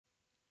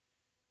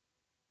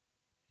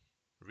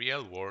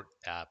real-world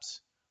apps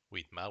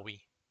with MAUI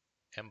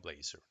and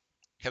Blazor.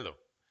 Hello,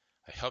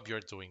 I hope you're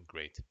doing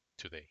great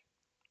today.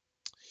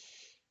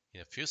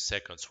 In a few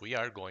seconds, we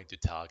are going to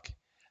talk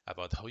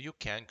about how you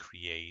can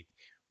create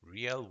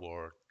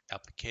real-world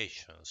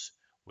applications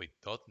with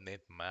 .NET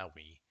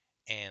MAUI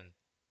and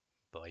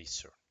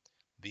Blazor.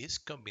 This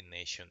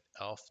combination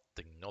of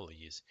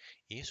technologies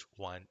is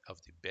one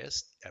of the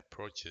best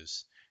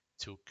approaches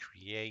to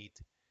create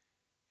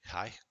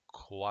high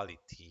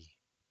quality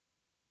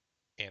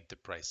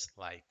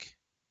enterprise-like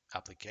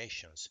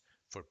applications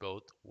for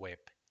both web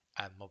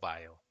and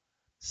mobile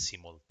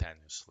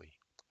simultaneously.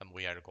 And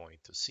we are going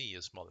to see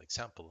a small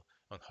example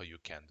on how you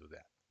can do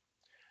that.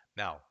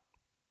 Now,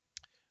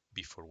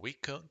 before we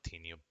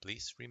continue,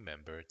 please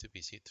remember to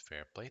visit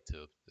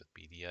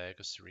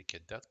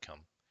fairplaytube.bdiagostarica.com,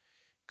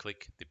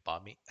 click the Buy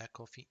Me a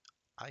Coffee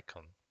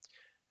icon,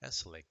 and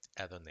select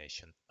a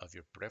donation of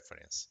your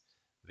preference.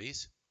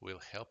 This will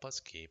help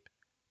us keep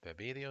the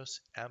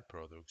videos and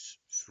products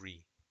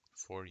free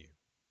for you.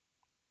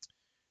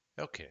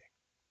 Okay,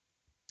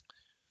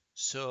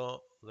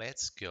 so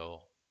let's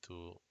go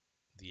to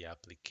the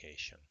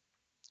application.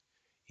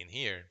 In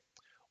here,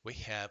 we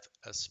have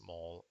a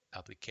small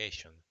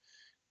application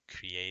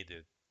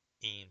created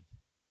in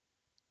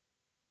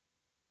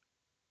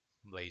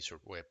Blazor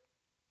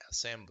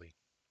WebAssembly.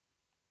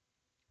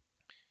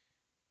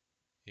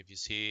 If you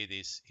see,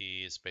 this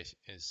is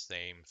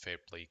same fair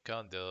play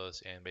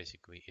condos, and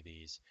basically it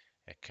is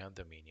a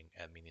condominium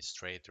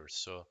administrator.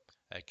 So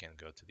I can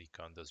go to the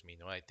condos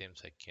menu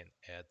items. I can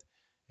add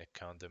a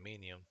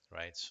condominium,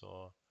 right?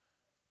 So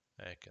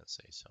I can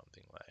say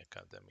something like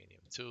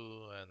condominium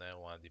 2, and I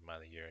want the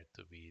manager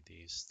to be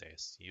this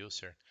test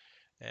user.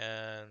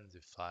 And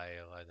the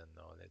file, I don't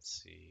know,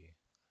 let's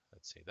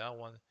say that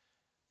one.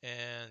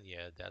 And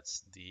yeah,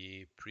 that's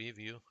the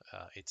preview.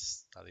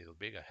 It's a little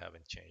big. I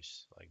haven't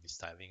changed like the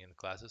styling and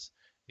classes.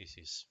 This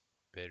is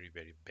very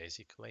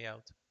basic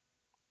layout.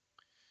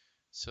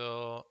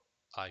 So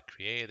I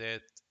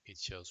created, it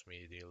shows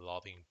me the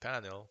logging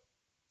panel,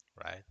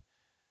 right?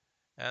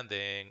 And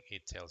then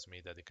it tells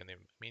me that the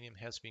condominium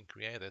has been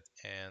created,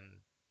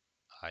 and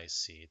I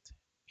see it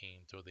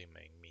into the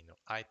main menu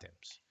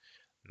items.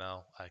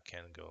 Now I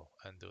can go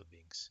and do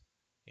things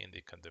in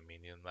the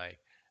condominium, like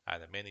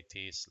add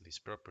amenities,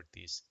 list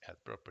properties, add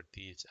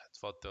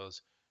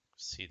photos,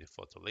 see the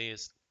photo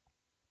list,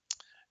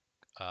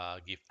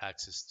 give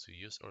access to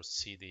use or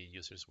see the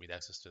users with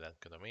access to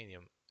that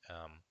condominium,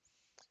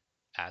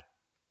 add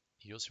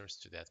users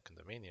to that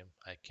condominium.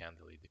 I can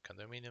delete the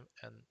condominium,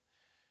 and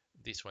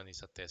this one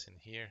is a test in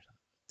here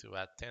to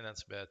add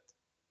tenants, but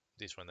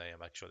this one I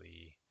am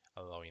actually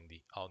allowing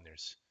the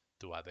owners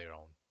to add their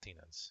own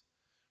tenants.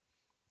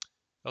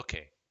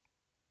 Okay,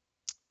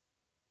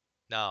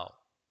 now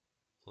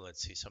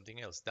let's see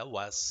something else. That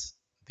was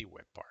the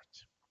web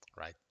part,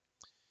 right?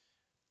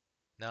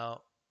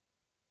 Now,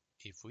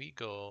 if we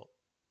go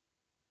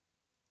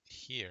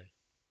here,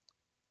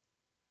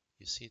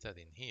 you see that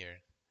in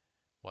here,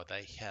 what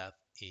I have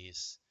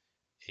is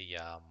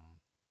a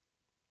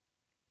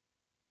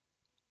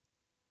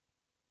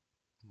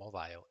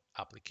mobile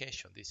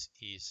application. This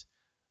is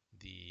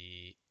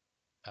the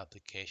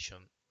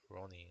application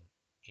running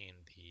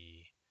in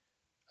the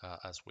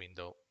as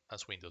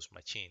Windows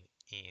machine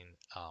in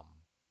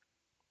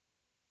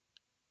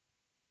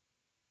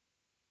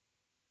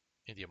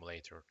the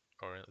emulator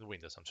or in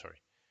Windows. I'm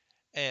sorry,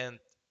 and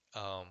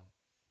um,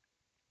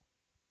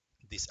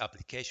 this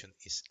application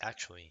is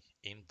actually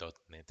in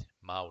 .NET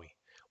MAUI.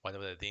 One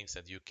of the things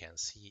that you can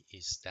see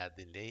is that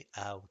the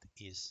layout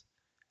is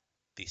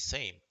the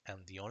same,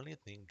 and the only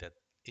thing that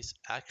is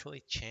actually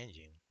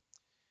changing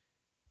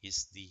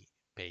is the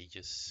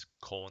page's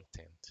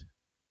content.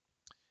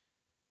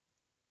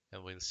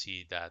 And we'll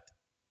see that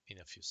in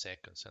a few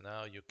seconds. And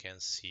now you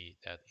can see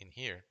that in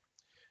here,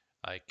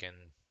 I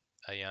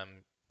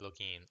am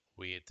logging in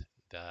with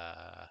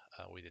the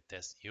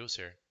test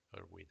user,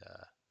 or with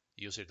a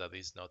user that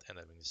is not an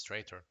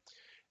administrator,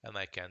 and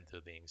I can do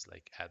things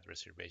like add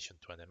reservation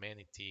to an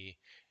amenity,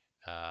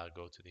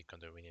 go to the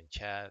condominium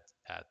chat,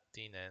 add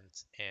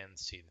tenants, and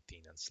see the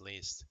tenants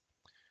list.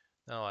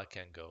 Now I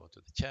can go to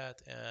the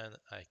chat and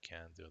I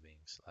can do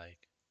things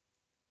like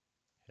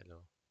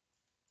hello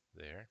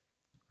there,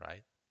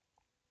 right?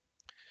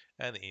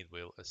 And it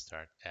will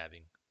start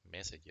adding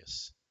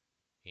messages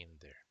in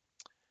there.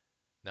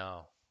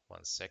 Now,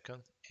 1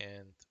 second,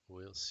 and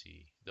we'll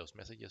see those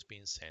messages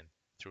being sent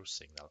through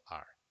Signal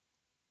R.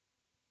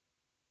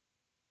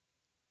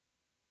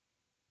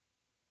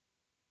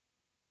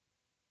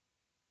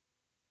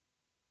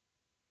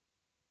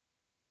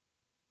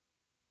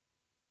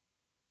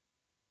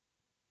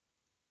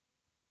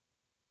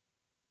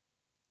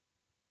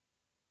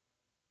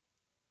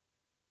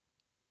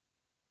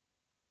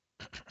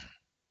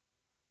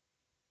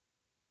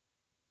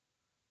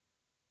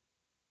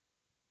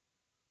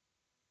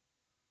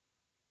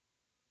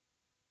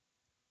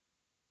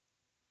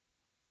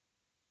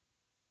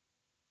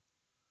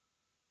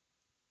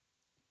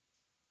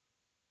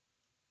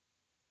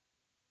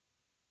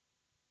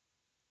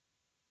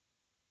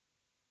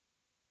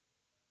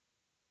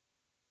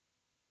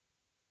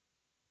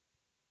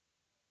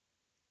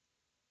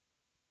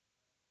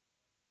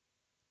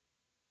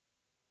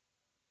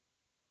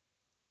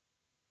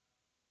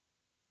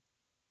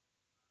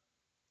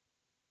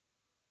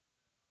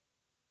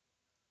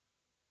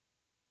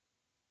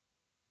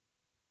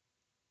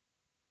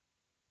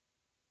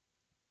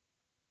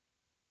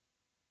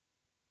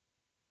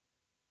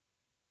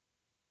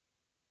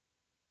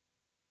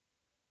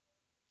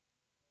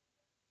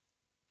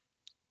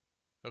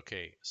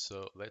 Okay,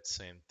 so let's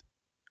send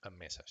a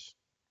message.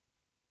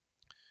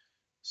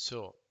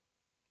 So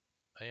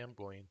I am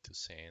going to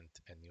send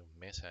a new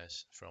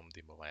message from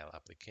the mobile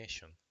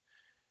application,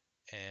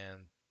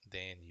 and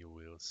then you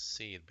will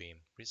see it being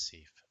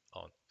received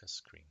on a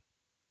screen.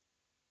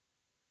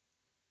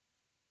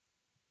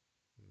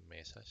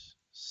 Message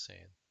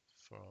sent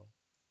from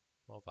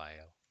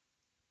mobile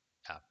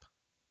app.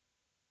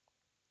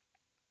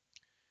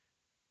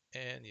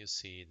 And you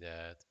see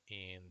that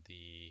in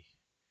the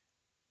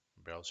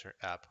browser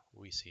app,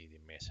 we see the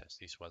message.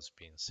 This was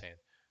being sent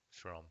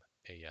from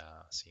a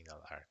signal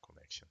R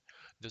connection.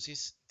 This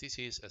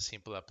is a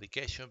simple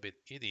application, but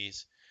it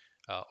is,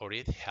 or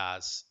it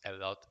has a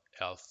lot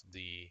of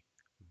the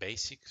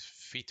basic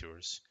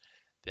features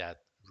that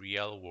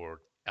real-world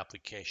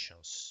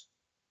applications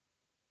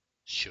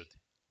should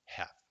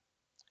have.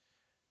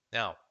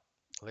 Now,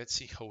 let's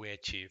see how we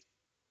achieve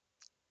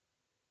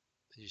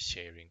the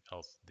sharing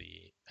of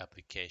the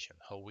application,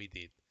 how we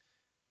did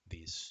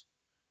this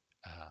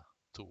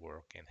to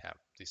work and have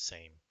the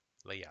same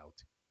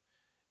layout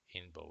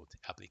in both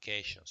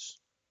applications.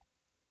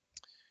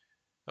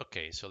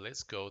 Okay, so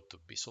let's go to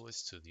Visual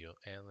Studio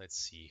and let's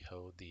see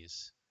how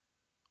this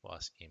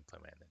was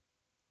implemented.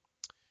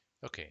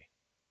 Okay,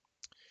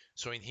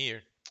 so in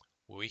here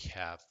we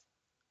have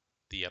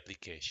the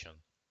application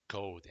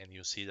code, and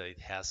you see that it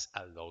has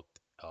a lot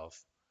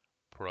of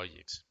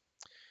projects.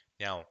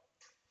 Now,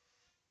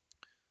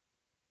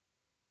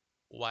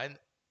 one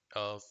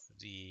of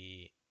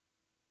the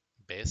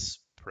best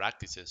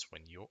practices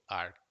when you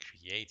are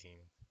creating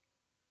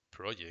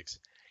projects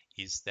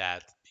is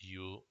that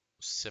you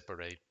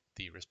separate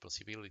the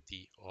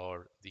responsibility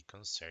or the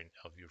concern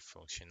of your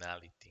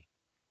functionality.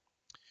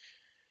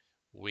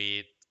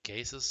 With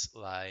cases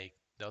like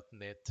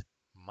 .NET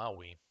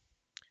MAUI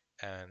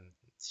and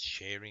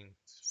sharing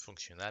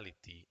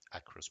functionality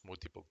across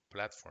multiple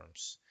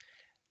platforms,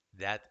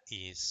 that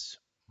is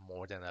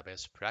more than a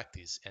best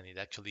practice, and it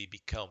actually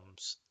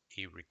becomes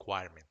a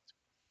requirement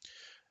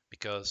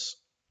because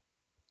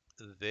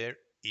there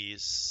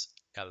is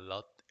a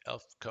lot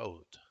of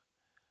code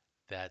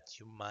that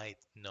you might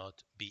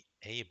not be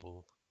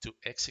able to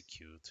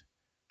execute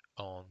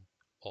on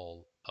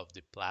all of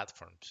the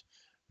platforms.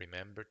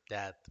 Remember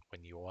that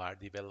when you are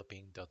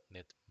developing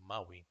 .NET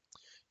MAUI,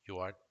 you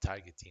are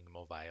targeting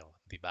mobile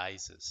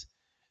devices.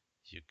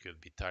 You could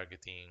be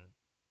targeting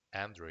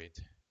Android,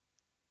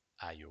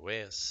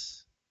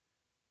 iOS,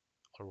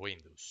 or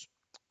Windows,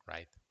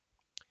 right?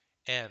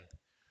 And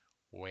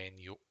when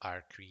you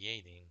are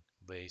creating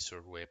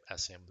Blazor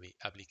WebAssembly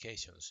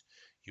applications,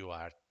 you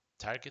are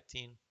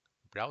targeting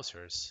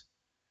browsers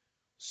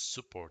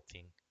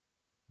supporting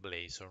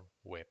Blazor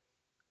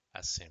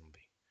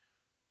WebAssembly.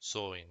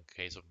 So in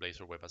case of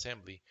Blazor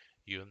WebAssembly,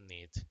 you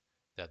need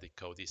that the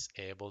code is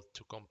able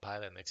to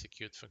compile and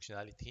execute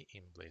functionality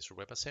in Blazor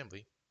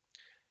WebAssembly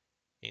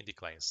in the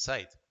client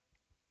side.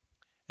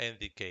 In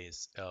the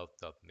case of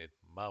 .NET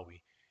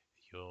MAUI,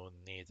 you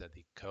need that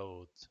the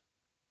code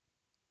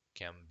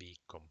can be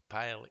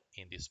compiled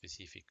in the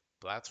specific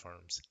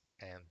platforms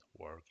and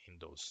work in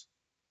those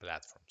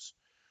platforms.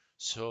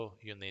 So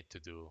you need to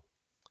do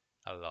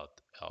a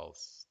lot of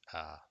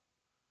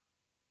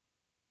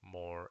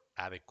more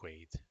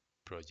adequate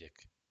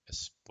project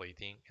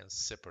splitting and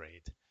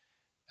separate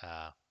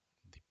uh,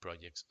 the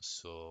projects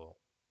so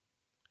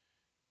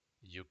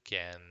you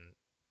can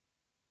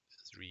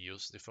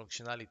reuse the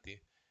functionality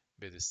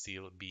but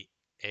still be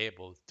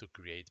able to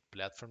create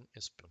platform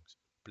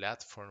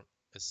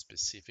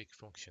specific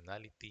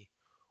functionality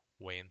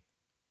when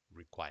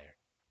required,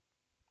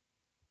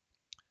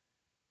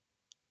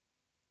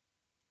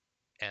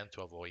 and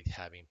to avoid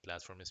having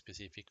platform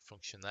specific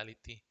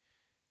functionality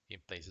in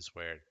places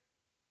where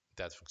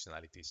that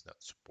functionality is not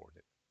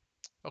supported.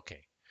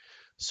 Okay,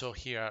 so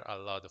here are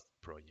a lot of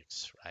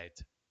projects,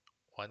 right?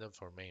 One of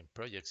our main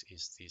projects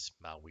is this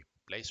MAUI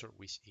Blazor,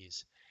 which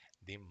is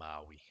the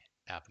MAUI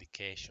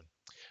application.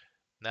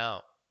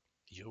 Now,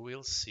 you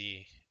will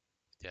see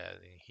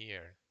that in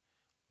here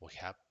we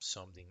have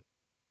something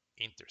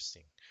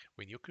interesting.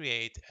 When you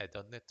create a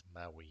 .NET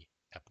MAUI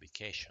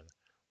application,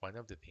 one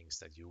of the things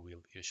that you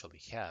will usually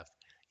have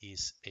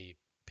is a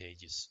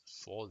pages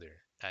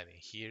folder, and in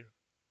here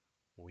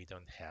we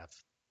don't have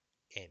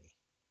any.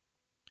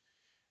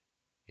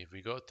 If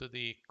we go to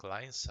the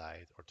client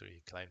side or to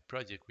the client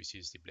project, which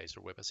is the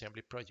Blazor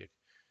WebAssembly project,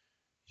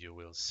 you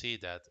will see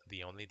that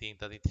the only thing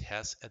that it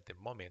has at the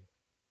moment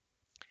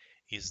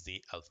is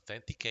the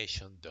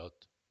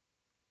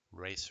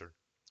authentication.razor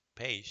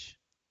page,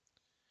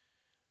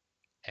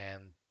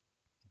 and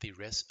the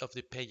rest of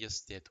the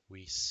pages that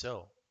we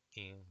saw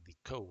in the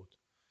code,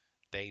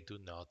 they do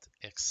not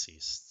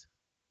exist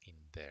in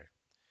there.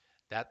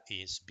 That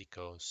is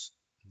because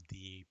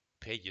the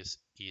pages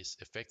is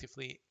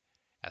effectively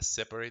a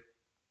separate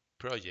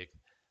project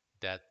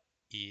that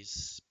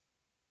is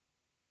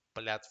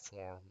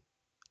platform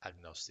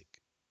agnostic.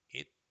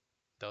 It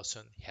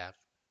doesn't have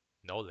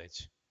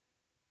knowledge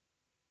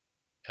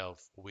of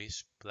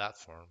which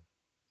platform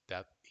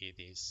that it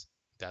is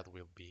that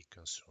will be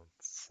consumed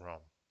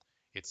from.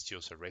 It's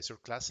just a Razor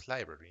class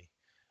library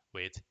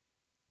with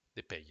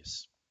the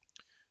pages.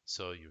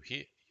 So you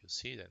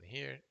see that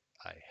here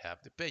I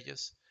have the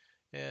pages,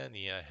 and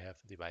here I have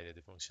divided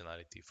the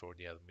functionality for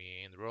the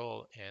admin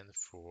role and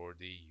for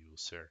the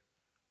user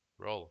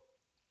role.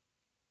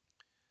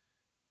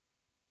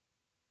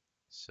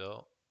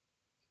 So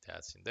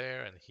that's in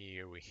there, and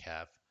here we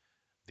have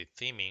the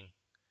theming.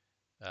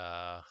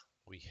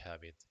 We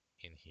have it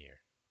in here,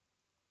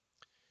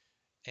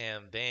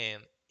 and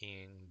then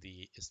in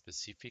the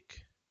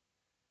specific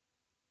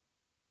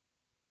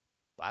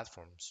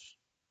platforms,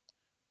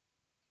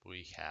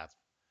 we have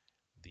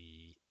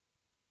the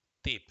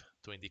tip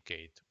to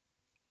indicate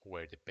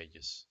where the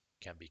pages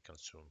can be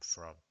consumed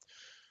from.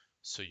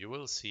 So you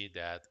will see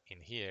that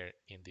in here,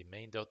 in the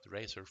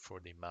main.razor for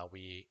the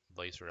MAUI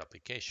Blazor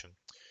application,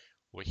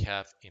 we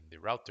have in the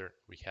router,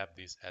 we have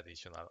these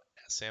additional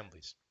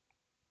assemblies.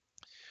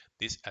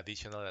 These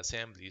additional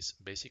assemblies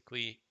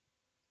basically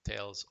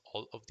tells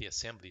all of the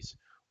assemblies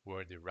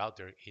where the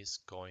router is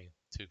going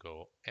to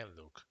go and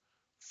look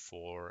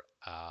for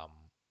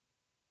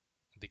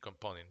the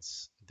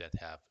components that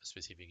have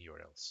specific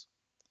URLs.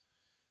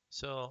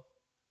 So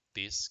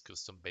this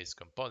custom-based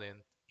component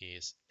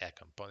is a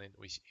component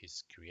which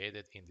is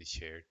created in the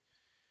shared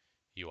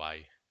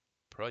UI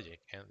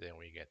project, and then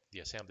we get the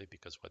assembly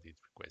because what it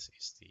requests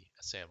is the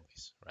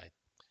assemblies, right?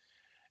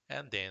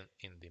 And then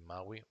in the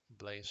MAUI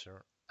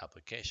Blazor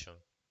application,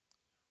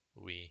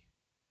 we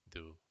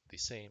do the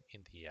same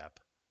in the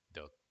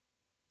app.razor.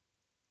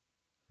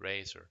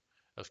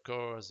 Of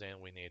course, then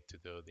we need to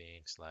do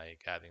things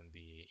like adding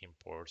the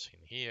imports in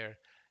here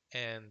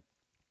and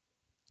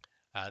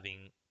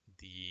adding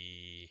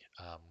the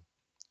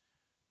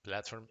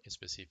platform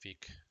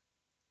specific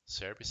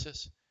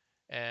services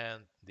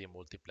and the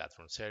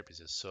multi-platform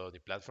services. So the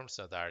platforms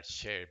that are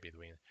shared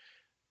between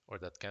or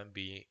that can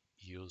be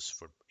used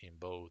for in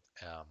both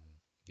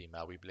the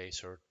MAUI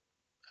Blazor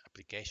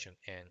application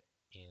and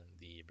in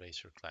the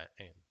Blazor client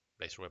and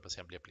Blazor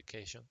WebAssembly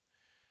application,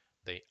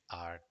 they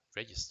are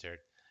registered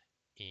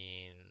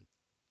in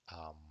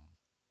um,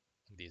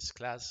 this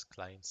class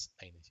clients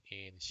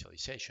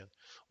initialization,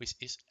 which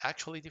is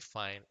actually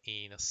defined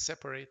in a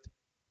separate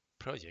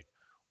project,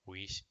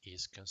 which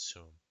is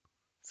consumed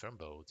from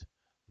both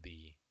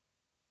the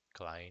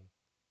client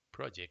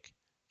project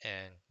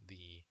and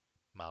the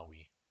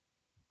MAUI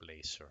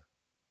Blazor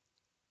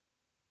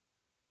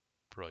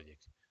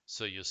project.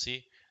 So you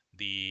see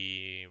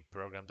the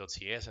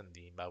program.cs and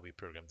the MAUI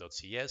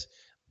program.cs,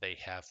 they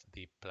have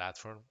the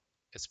platform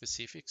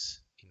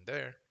specifics in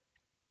there,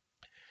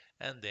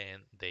 and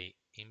then they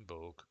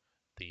invoke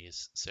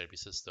these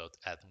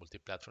services.add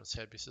multi-platform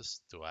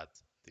services to add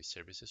the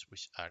services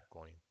which are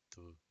going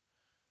to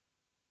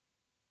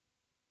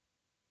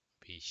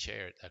be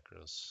shared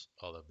across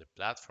all of the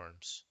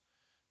platforms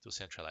to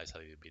centralize a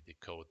little bit the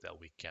code that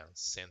we can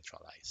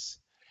centralize.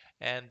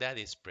 And that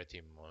is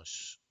pretty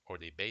much or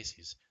the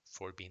basis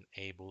for being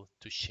able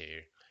to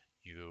share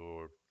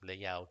your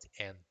layout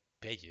and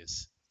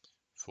pages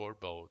for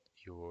both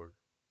your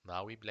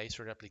MAUI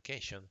Blazor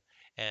application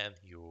and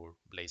your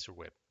Blazor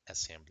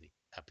WebAssembly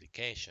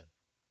application.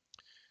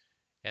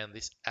 And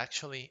this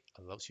actually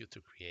allows you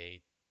to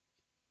create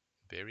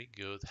very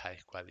good high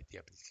quality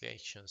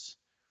applications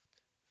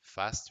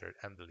faster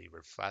and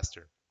deliver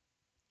faster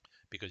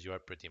because you are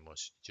pretty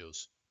much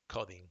just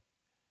coding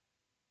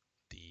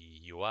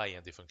the UI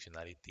and the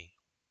functionality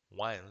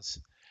once,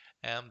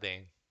 and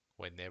then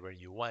whenever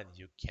you want,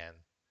 you can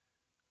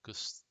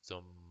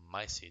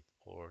customize it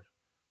or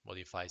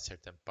modify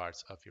certain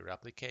parts of your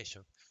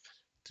application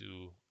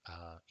to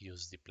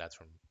use the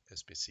platform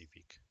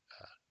specific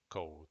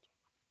code.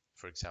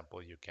 For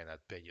example, you can add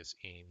pages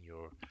in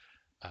your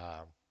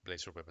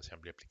Blazor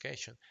WebAssembly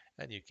application,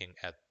 and you can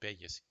add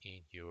pages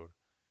in your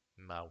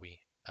MAUI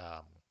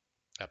um,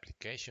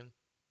 application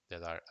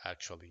that are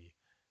actually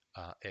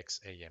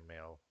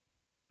XAML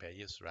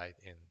pages, right?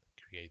 And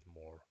create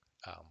more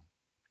um,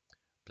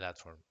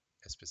 platform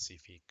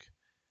specific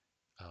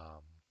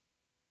um,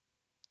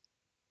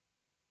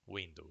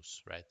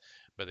 windows, right?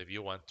 But if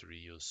you want to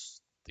reuse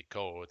the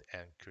code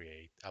and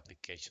create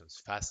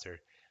applications faster,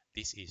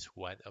 this is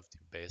one of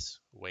the best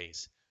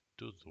ways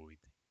to do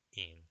it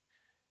in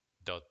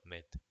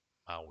 .NET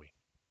MAUI,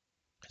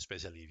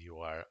 especially if you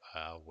are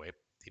a web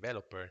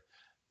developer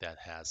that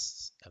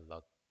has a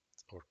lot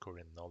or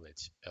current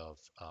knowledge of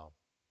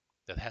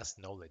that has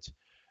knowledge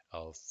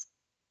of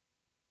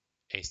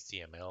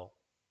HTML,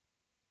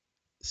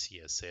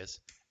 CSS,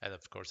 and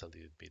of course a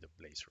little bit of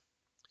Blazor.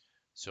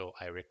 So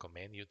I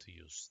recommend you to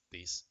use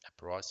this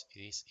approach.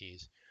 This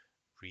is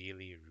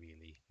really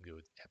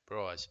good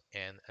approach,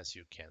 and as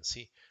you can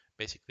see,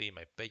 basically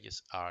my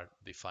pages are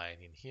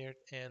defined in here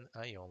and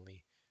I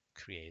only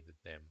created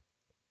them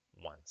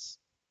once.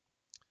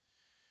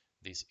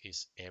 This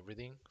is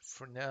everything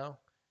for now,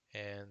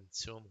 and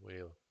soon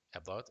we'll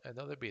upload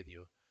another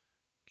video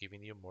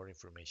giving you more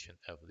information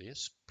of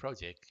this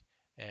project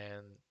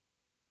and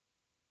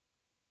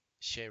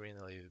sharing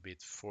a little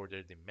bit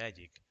further the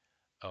magic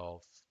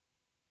of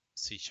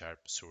C#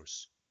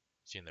 source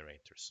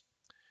generators.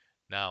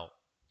 Now,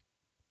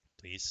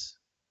 please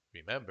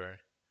remember,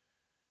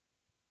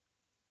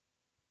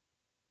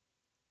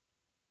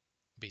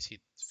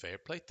 visit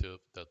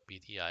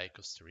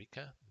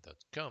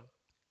fairplaytube.bticostarica.com,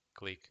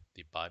 click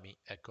the Buy Me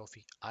a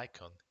Coffee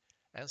icon,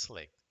 and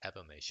select a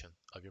donation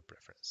of your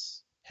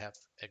preference. Have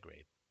a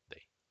great